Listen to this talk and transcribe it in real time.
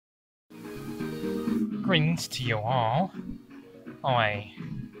Greetings to you all. Oh, I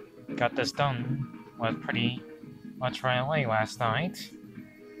got this done with pretty much right away last night.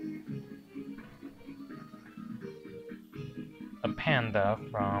 The panda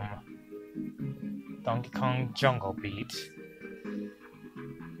from Donkey Kong Jungle Beat.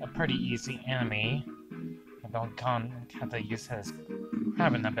 A pretty easy enemy. Donkey Kong had to use his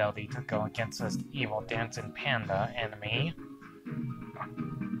crabbing ability to go against this evil dancing panda enemy.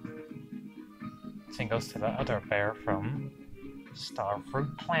 Same goes to the other bear from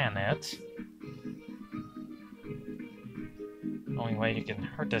Starfruit Planet. The only way you can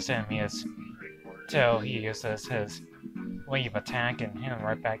hurt this enemy is till he uses his wave attack and hit him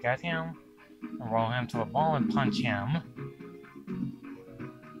right back at him, and roll him to a ball and punch him.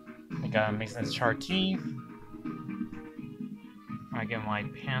 I got amazing shark teeth. I get my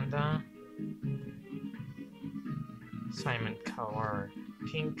panda. Simon color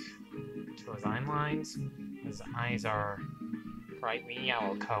pink to his eye lines. His eyes are brightly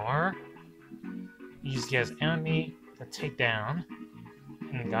yellow color. Use his enemy to take down.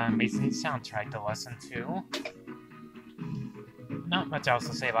 And got an amazing soundtrack to listen to. Not much else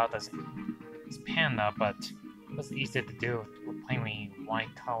to say about this panda, but it's easy to do with plainly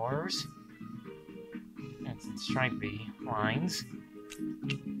white colors. And some stripy lines.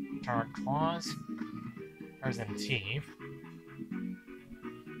 Dark claws. There's some teeth.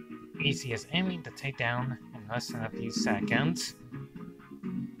 Easy as aiming to take down in less than a few seconds.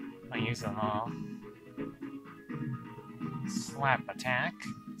 I use a slap attack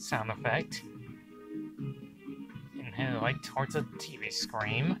sound effect and hit it right towards a TV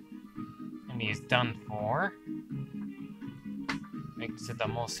screen, and he's done for. Makes it the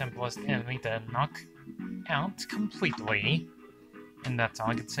most simplest enemy to knock out completely. And that's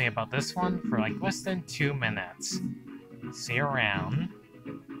all I can say about this one for like less than 2 minutes. See you around.